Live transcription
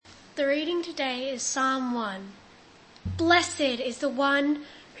The reading today is Psalm 1. Blessed is the one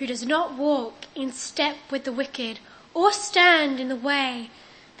who does not walk in step with the wicked, or stand in the way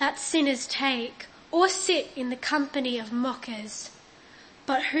that sinners take, or sit in the company of mockers,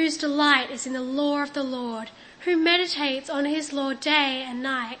 but whose delight is in the law of the Lord, who meditates on his law day and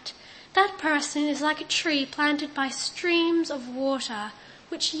night. That person is like a tree planted by streams of water,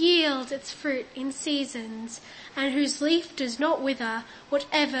 which yields its fruit in seasons, and whose leaf does not wither.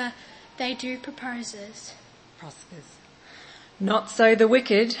 Whatever they do prospers. Not so the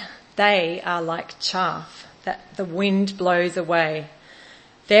wicked. They are like chaff that the wind blows away.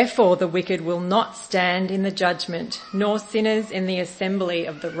 Therefore the wicked will not stand in the judgment, nor sinners in the assembly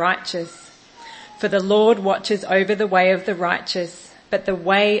of the righteous. For the Lord watches over the way of the righteous, but the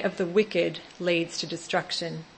way of the wicked leads to destruction.